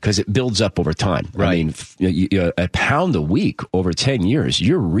think, because it builds up over time. Right. I mean, a pound a week over 10 years,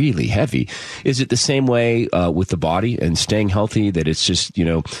 you're really heavy. Is it the same way with the body and staying healthy, that it's just,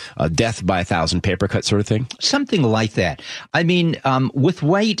 death by 1,000 paper cuts sort of thing? Something like that. I mean, with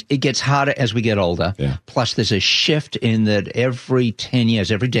weight, it gets harder as we get older. Yeah. Plus, there's a shift in that every 10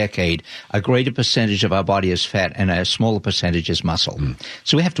 years, every decade, a greater percentage of our body is fat and a smaller percentage is muscle.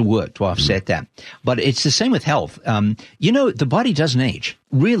 So we have to work to offset that. But it's the same with health. The body doesn't age.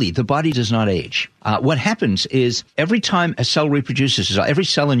 Really, the body does not age. What happens is every time a cell reproduces, every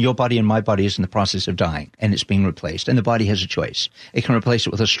cell in your body and my body is in the process of dying, and it's being replaced. And the body has a choice. It can replace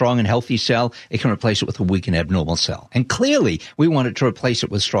it with a strong and healthy cell. It can replace it with a weak and abnormal cell. And clearly, we want it to replace it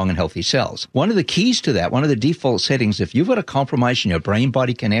with strong and healthy cells. One of the keys to that, one of the default settings, if you've got a compromise in your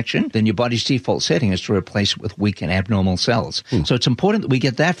brain-body connection, then your body's default setting is to replace it with weak and abnormal cells. So it's important that we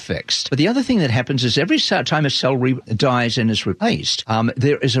get that fixed. But the other thing that happens is every time a cell dies and is replaced,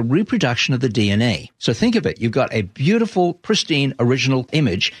 there is a reproduction of the DNA. So think of it. You've got a beautiful, pristine, original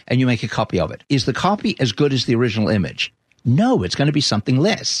image, and you make a copy of it. Is the copy as good as the original image? No, it's going to be something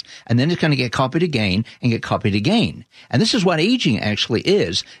less. And then it's going to get copied again and get copied again. And this is what aging actually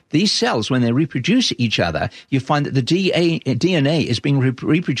is. These cells, when they reproduce each other, you find that the DNA is being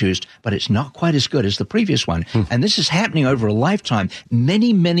reproduced, but it's not quite as good as the previous one. And this is happening over a lifetime,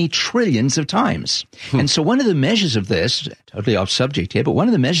 many, many trillions of times. And so one of the measures of this, totally off subject here, but one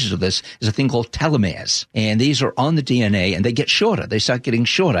of the measures of this is a thing called telomeres. And these are on the DNA, and they get shorter. They start getting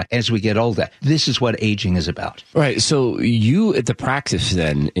shorter as we get older. This is what aging is about. Right. So you at the practice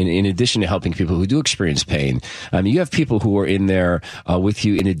then, in addition to helping people who do experience pain, you have people who are in there with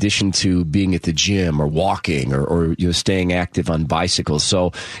you in addition to being at the gym or walking or staying active on bicycles.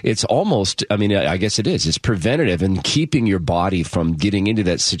 So it's almost, I guess it is. It's preventative and keeping your body from getting into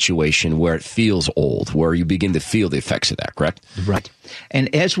that situation where it feels old, where you begin to feel the effects of that, correct? Right.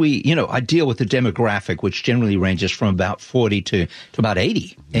 And as we, I deal with the demographic, which generally ranges from about 40 to about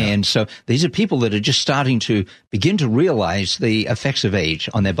 80. Yeah. And so these are people that are just starting to begin to realize the effects of age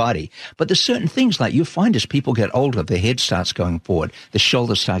on their body. But there's certain things like you find as people get older, the head starts going forward, the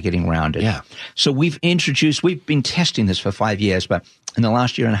shoulders start getting rounded. Yeah. So we've been testing this for 5 years, but in the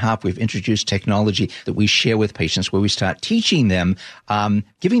last year and a half, we've introduced technology that we share with patients where we start teaching them,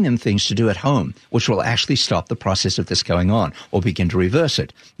 giving them things to do at home, which will actually stop the process of this going on or begin to reverse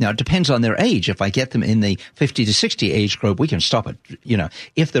it. Now, it depends on their age. If I get them in the 50 to 60 age group, we can stop it.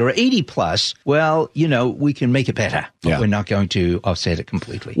 If they're 80 plus, well, we can make it better, but we're not going to offset it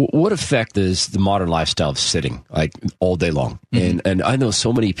completely. What effect does the modern lifestyle of sitting like all day long? And I know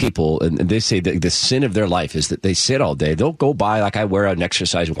so many people, and they say that the sin of their life is that they sit all day. They'll go by, like I wear an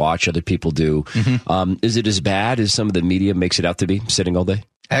exercise watch, other people do. Is it as bad as some of the media makes it out to be, sitting all day?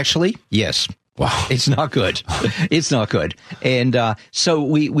 Actually, yes. Wow. It's not good. It's not good. And so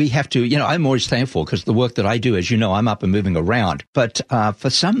we have to, I'm always thankful because the work that I do, as you know, I'm up and moving around. But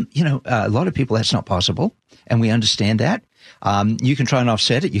for some, a lot of people, that's not possible. And we understand that. You can try and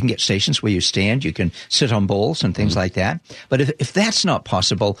offset it. You can get stations where you stand. You can sit on balls and things like that. But if that's not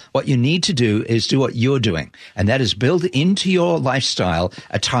possible, what you need to do is do what you're doing. And that is build into your lifestyle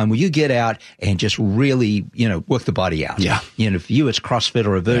a time where you get out and just really, work the body out. Yeah. For you, it's CrossFit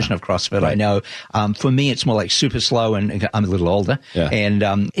or a version of CrossFit. Right. I know. For me, it's more like super slow, and I'm a little older. Yeah.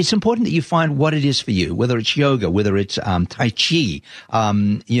 And it's important that you find what it is for you, whether it's yoga, whether it's Tai Chi.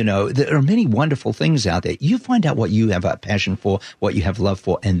 There are many wonderful things out there. You find out what you have a passion for, what you have love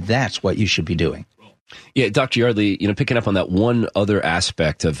for, and that's what you should be doing. Yeah, Dr. Yardley, picking up on that, one other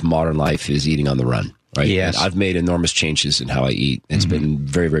aspect of modern life is eating on the run. right? Yes. And I've made enormous changes in how I eat. It's been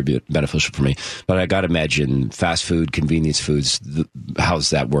very, very beneficial for me. But I got to imagine fast food, convenience foods, how's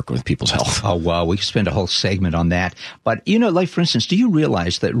that working with people's health? Oh, wow. We could spend a whole segment on that. But, you know, like, for instance, do you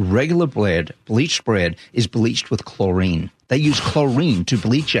realize that regular bread, bleached bread, is bleached with chlorine? They use chlorine to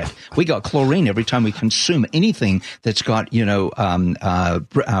bleach it. We got chlorine every time we consume anything that's got, you know,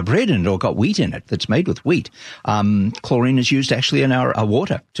 bread in it or got wheat in it that's made with wheat. Chlorine is used actually in our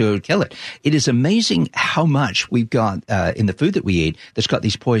water to kill it. It is amazing how much we've got in the food that we eat that's got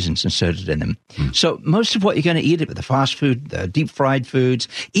these poisons inserted in them. So most of what you're going to eat, the fast food, the deep fried foods,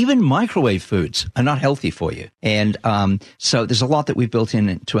 even microwave foods are not healthy for you. And so there's a lot that we've built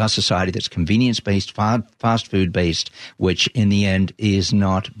into our society that's convenience-based, fast food-based, which in the end is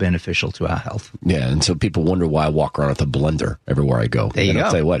not beneficial to our health. Yeah, and so people wonder why I walk around with a blender everywhere I go. There you go.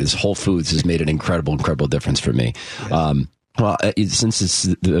 I'll tell you what, this Whole Foods has made an incredible difference for me. Yes. Well, since it's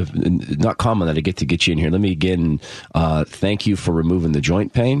not common that I get to get you in here, let me again thank you for removing the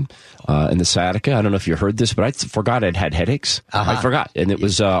joint pain and the sciatica. I don't know if you heard this, but I forgot I'd had headaches. I forgot. And it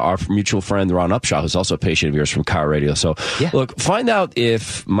was our mutual friend, Ron Upshaw, who's also a patient of yours from Cow Radio. So, look, find out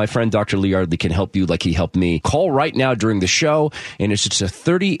if my friend Dr. Lee Yardley can help you like he helped me. Call right now during the show, and it's just a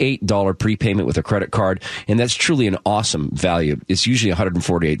 $38 prepayment with a credit card, and that's truly an awesome value. It's usually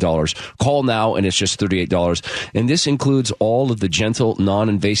 $148. Call now, and it's just $38. And this includes all of the gentle,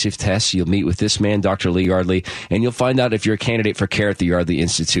 non-invasive tests. You'll meet with this man, Dr. Lee Yardley, and you'll find out if you're a candidate for care at the Yardley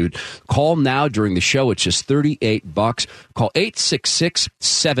Institute. Call now during the show. It's just $38. Call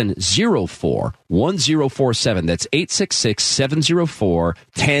 866-704-1047. That's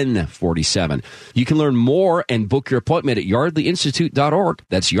 866-704-1047. You can learn more and book your appointment at yardleyinstitute.org.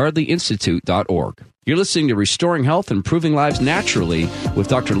 That's yardleyinstitute.org. You're listening to Restoring Health, Improving Lives Naturally with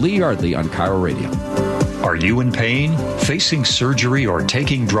Dr. Lee Yardley on KIRO Radio. Are you in pain, facing surgery, or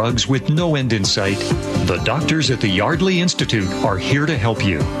taking drugs with no end in sight? The doctors at the Yardley Institute are here to help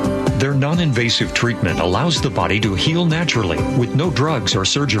you. Their non-invasive treatment allows the body to heal naturally with no drugs or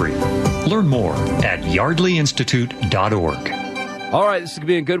surgery. Learn more at yardleyinstitute.org. All right, this is going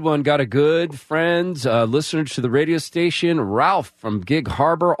to be a good one. Got a good friend, listener to the radio station, Ralph from Gig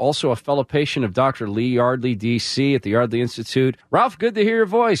Harbor, also a fellow patient of Dr. Lee Yardley, D.C. at the Yardley Institute. Ralph, good to hear your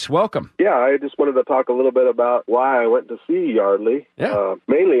voice. Welcome. Yeah, I just wanted to talk a little bit about why I went to see Yardley. Yeah.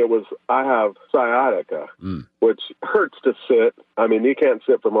 Mainly it was I have sciatica, which hurts to sit. I mean, you can't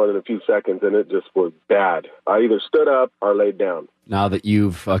sit for more than a few seconds, and it just was bad. I either stood up or laid down. Now that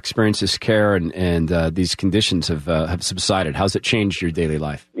you've experienced this care and these conditions have subsided, how's it changed your daily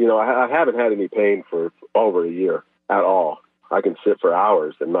life? You know, I haven't had any pain for over a year at all. I can sit for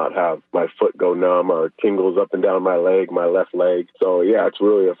hours and not have my foot go numb or tingles up and down my leg, my left leg. So, yeah, it's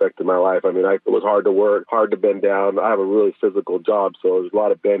really affected my life. I mean, it was hard to work, hard to bend down. I have a really physical job, so there's a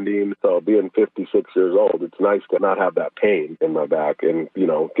lot of bending. So being 56 years old, it's nice to not have that pain in my back and, you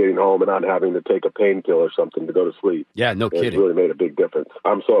know, getting home and not having to take a painkiller or something to go to sleep. Yeah, no kidding. It's really made a big difference.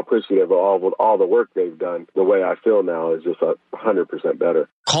 I'm so appreciative of all the work they've done. The way I feel now is just 100% better.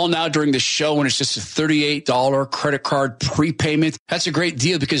 Call now during the show when it's just a $38 credit card prepayment. That's a great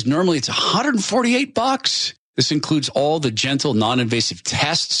deal because normally it's $148. This includes all the gentle, non-invasive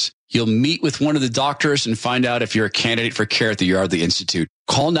tests. You'll meet with one of the doctors and find out if you're a candidate for care at the Yardley Institute.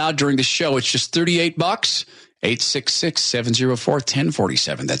 Call now during the show. It's just $38.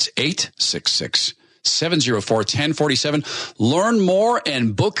 866-704-1047. That's 866-704-1047. Learn more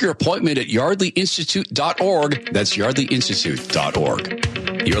and book your appointment at yardleyinstitute.org. That's yardleyinstitute.org.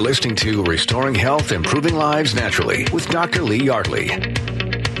 You're listening to Restoring Health, Improving Lives Naturally with Dr. Lee Yardley.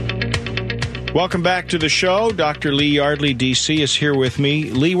 Welcome back to the show. Dr. Lee Yardley, D.C. is here with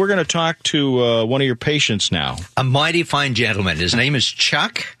me. Lee, we're going to talk to one of your patients now. A mighty fine gentleman. His name is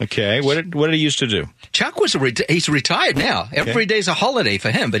Chuck. Okay. What did he used to do? Chuck was he's retired now. Every day's a holiday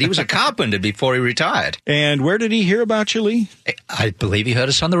for him, but he was a carpenter before he retired. And where did he hear about you, Lee? I believe he heard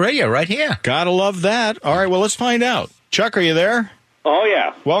us on the radio right here. Gotta love that. All right, well, let's find out. Chuck, are you there? Oh,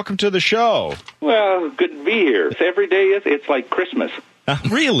 yeah. Welcome to the show. Well, good to be here. Every day it's like Christmas.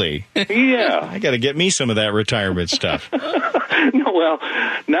 Really? Yeah. I got to get me some of that retirement stuff. No, well,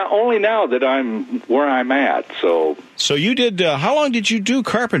 not only now that I'm where I'm at, so... So you did, how long did you do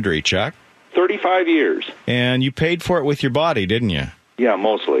carpentry, Chuck? 35 years. And you paid for it with your body, didn't you? Yeah,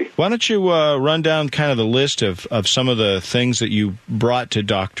 mostly. Why don't you run down kind of the list of some of the things that you brought to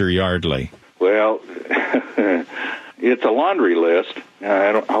Dr. Yardley? Well... It's a laundry list.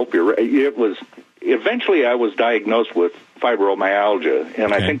 I hope you're right. It was eventually I was diagnosed with fibromyalgia,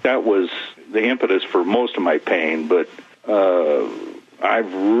 and I think that was the impetus for most of my pain. But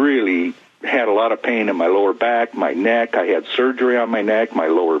I've really had a lot of pain in my lower back, my neck. I had surgery on my neck, my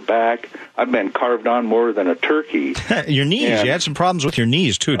lower back. I've been carved on more than a turkey. Your knees. And, you had some problems with your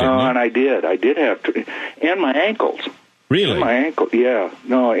knees, too, didn't you? And I did. I did have to. And my ankles. Really? And my ankle, yeah.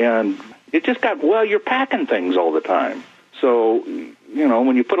 No, and it just got, well, you're packing things all the time. So, you know,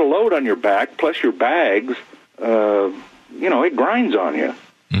 when you put a load on your back, plus your bags, you know, it grinds on you.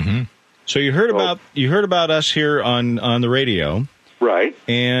 Mm-hmm. So you heard about us here on the radio. Right.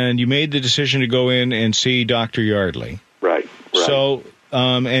 And you made the decision to go in and see Dr. Yardley. Right. So,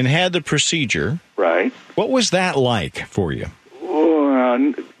 and had the procedure. Right. What was that like for you?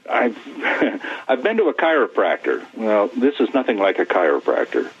 I've been to a chiropractor. Well, this is nothing like a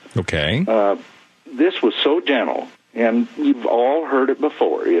chiropractor. Okay. This was so gentle, and you've all heard it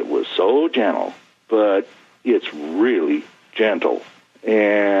before. It was so gentle, but it's really gentle.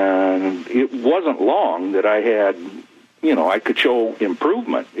 And it wasn't long that I had, you know, I could show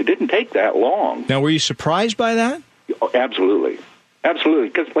improvement. It didn't take that long. Now, were you surprised by that? Oh, absolutely. Absolutely.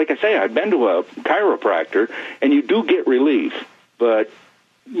 Because, like I say, I've been to a chiropractor, and you do get relief, but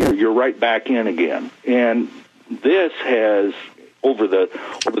you know, you're right back in again. And this has, over the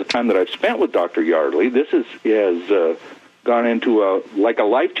time that I've spent with Dr. Yardley, this has gone into a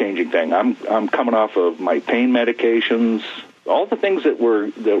life-changing thing. I'm coming off of my pain medications. All the things that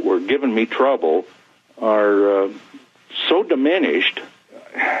were giving me trouble are so diminished.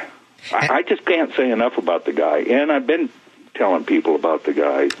 I just can't say enough about the guy, and I've been telling people about the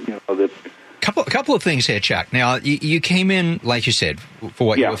guy. You know that. Couple of things here, Chuck. Now, you came in, like you said, for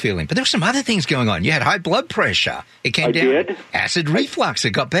what you were feeling, but there were some other things going on. You had high blood pressure. It came down. Did. Acid reflux.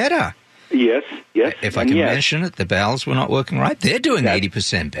 It got better. Yes. If I can mention it, the bowels were not working right. They're doing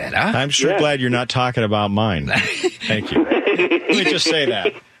 80% better. I'm sure glad you're not talking about mine. Thank you. Let me just say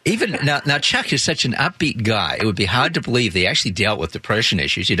that. Even now, Chuck is such an upbeat guy. It would be hard to believe they actually dealt with depression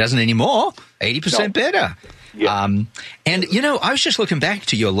issues. He doesn't anymore. 80% better. Yeah. And, you know, I was just looking back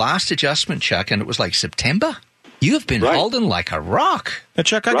to your last adjustment, Chuck, and it was like September. You have been holding like a rock. Now,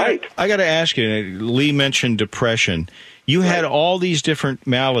 Chuck, I got to ask you, Lee mentioned depression. You had all these different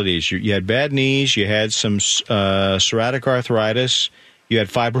maladies. You had bad knees. You had some psoriatic arthritis. You had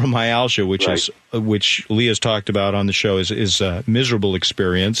fibromyalgia, which Lee has talked about on the show, is a miserable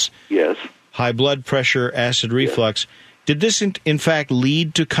experience. Yes. High blood pressure, acid reflux. Did this, in fact,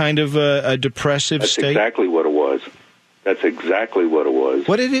 lead to kind of a depressive state? That's exactly what it was. That's exactly what it was.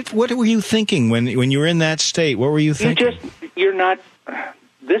 What were you thinking when you were in that state? What were you thinking? You're not.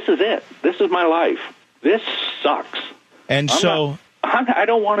 This is it. This is my life. This sucks. And I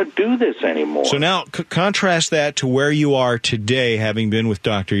don't want to do this anymore. So now, contrast that to where you are today, having been with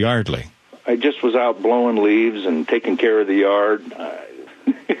Dr. Yardley. I just was out blowing leaves and taking care of the yard.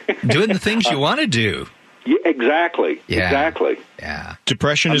 Doing the things you want to do. Yeah, exactly. Yeah. Exactly. Yeah.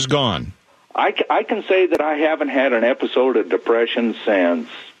 Depression is gone. I can say that I haven't had an episode of depression since,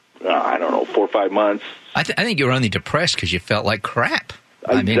 4 or 5 months. I think you're only depressed because you felt like crap.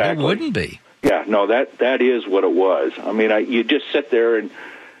 Exactly. I mean, who wouldn't be? Yeah, no, that is what it was. I mean, you just sit there and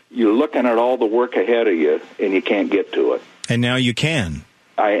you're looking at all the work ahead of you, and you can't get to it. And now you can.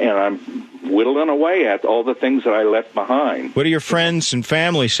 I'm whittling away at all the things that I left behind. What are your friends and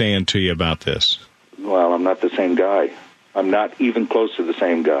family saying to you about this? Well, I'm not the same guy. I'm not even close to the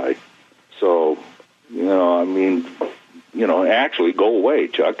same guy. So, actually, go away,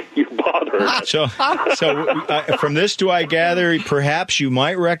 Chuck. You're bothering us. So from this, do I gather perhaps you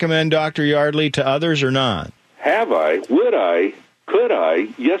might recommend Dr. Yardley to others or not? Have I? Would I? Could I?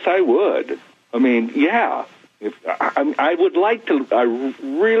 Yes, I would. I mean, yeah. I would like to, I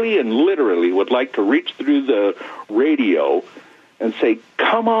really and literally would like to reach through the radio and say,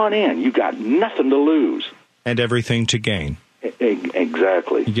 come on in. You got nothing to lose. And everything to gain.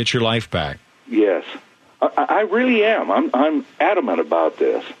 Exactly. You get your life back. Yes. I really am. I'm adamant about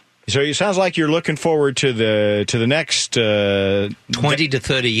this. So it sounds like you're looking forward to the next 20 to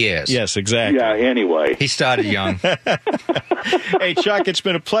 30 years. Yes, exactly. Yeah, anyway. He started young. Hey, Chuck, it's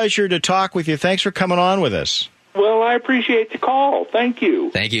been a pleasure to talk with you. Thanks for coming on with us. Well, I appreciate the call. Thank you.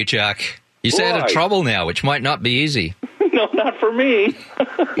 Thank you, Chuck. You stay out of trouble now, which might not be easy. No, not for me.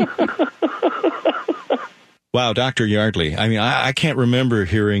 Wow, Dr. Yardley. I mean, I can't remember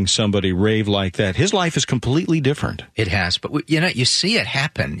hearing somebody rave like that. His life is completely different. It has. But, you see it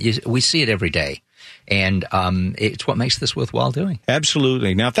happen. We see it every day. And it's what makes this worthwhile doing.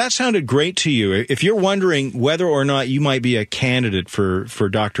 Absolutely. Now, if that sounded great to you, if you're wondering whether or not you might be a candidate for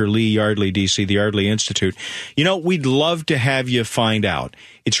Dr. Lee Yardley, D.C., the Yardley Institute, we'd love to have you find out.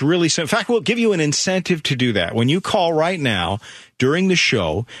 It's really simple. In fact, we'll give you an incentive to do that. When you call right now during the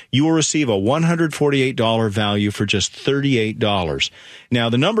show, you will receive a $148 value for just $38. Now,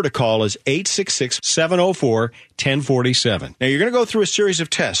 the number to call is 866-704-1047. Now, you're going to go through a series of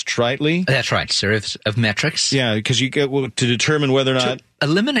tests, right, Lee? That's right. Series of metrics. Yeah, because you get to determine whether or not... To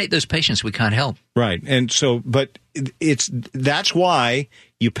eliminate those patients we can't help. Right. And so, but that's why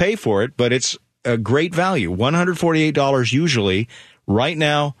you pay for it, but it's a great value. $148 usually. Right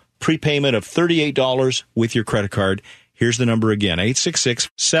now, prepayment of $38 with your credit card. Here's the number again,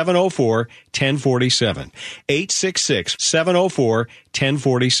 866-704-1047.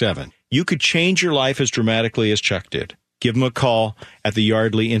 866-704-1047. You could change your life as dramatically as Chuck did. Give them a call at the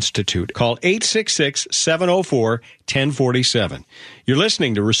Yardley Institute. Call 866-704-1047. You're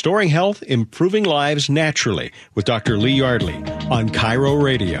listening to Restoring Health, Improving Lives Naturally with Dr. Lee Yardley on Cairo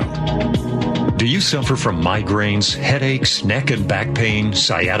Radio. Do you suffer from migraines, headaches, neck and back pain,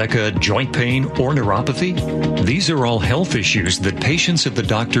 sciatica, joint pain, or neuropathy? These are all health issues that patients at the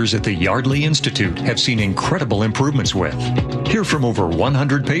doctors at the Yardley Institute have seen incredible improvements with. Hear from over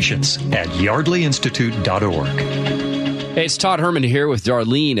 100 patients at yardleyinstitute.org. Hey, it's Todd Herman here with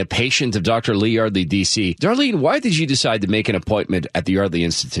Darlene, a patient of Dr. Lee Yardley, D.C. Darlene, why did you decide to make an appointment at the Yardley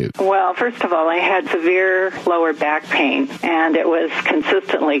Institute? Well, first of all, I had severe lower back pain, and it was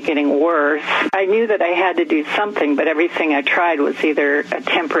consistently getting worse. I knew that I had to do something, but everything I tried was either a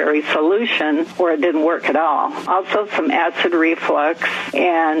temporary solution or it didn't work at all. Also, some acid reflux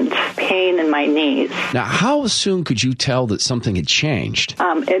and pain in my knees. Now, how soon could you tell that something had changed?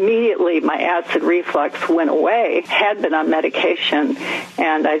 Immediately, my acid reflux went away. Had been on medication,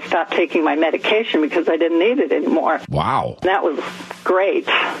 and I stopped taking my medication because I didn't need it anymore. Wow. That was great.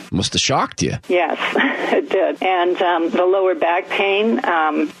 Must have shocked you. Yes, it did. And the lower back pain,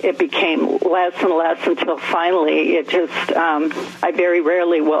 it became less and less until finally it just, I very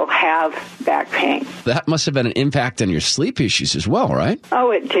rarely will have back pain. That must have had an impact on your sleep issues as well, right?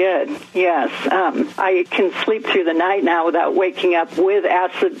 Oh, it did, yes. I can sleep through the night now without waking up with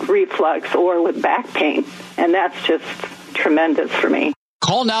acid reflux or with back pain, and that's just tremendous for me.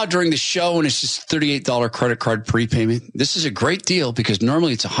 Call now during the show, and it's just $38 credit card prepayment. This is a great deal because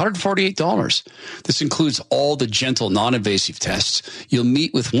normally it's $148. This includes all the gentle, non-invasive tests. You'll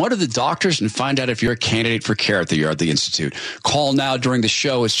meet with one of the doctors and find out if you're a candidate for care at the Yardley Institute. Call now during the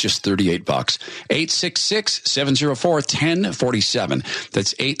show. It's just $38. 866-704-1047.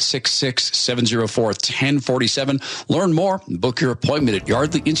 That's 866-704-1047. Learn more. Book your appointment at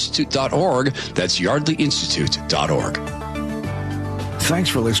yardleyinstitute.org. That's yardleyinstitute.org. Thanks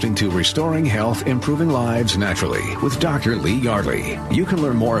for listening to Restoring Health, Improving Lives Naturally with Dr. Lee Yardley. You can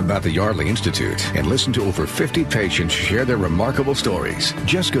learn more about the Yardley Institute and listen to over 50 patients share their remarkable stories.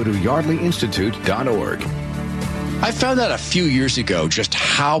 Just go to yardleyinstitute.org. I found out a few years ago just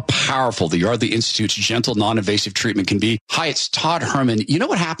how powerful the Yardley Institute's gentle, non-invasive treatment can be. Hi, it's Todd Herman. You know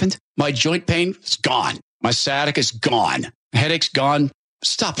what happened? My joint pain is gone. My sciatica is gone. Headache's gone.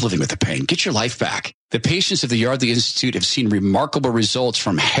 Stop living with the pain. Get your life back. The patients of the Yardley Institute have seen remarkable results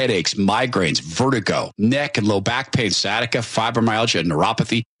from headaches, migraines, vertigo, neck and low back pain, sciatica, fibromyalgia, and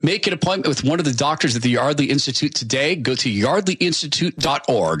neuropathy. Make an appointment with one of the doctors at the Yardley Institute today. Go to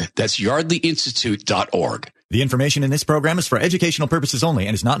yardleyinstitute.org. That's yardleyinstitute.org. The information in this program is for educational purposes only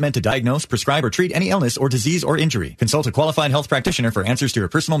and is not meant to diagnose, prescribe, or treat any illness or disease or injury. Consult a qualified health practitioner for answers to your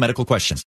personal medical questions.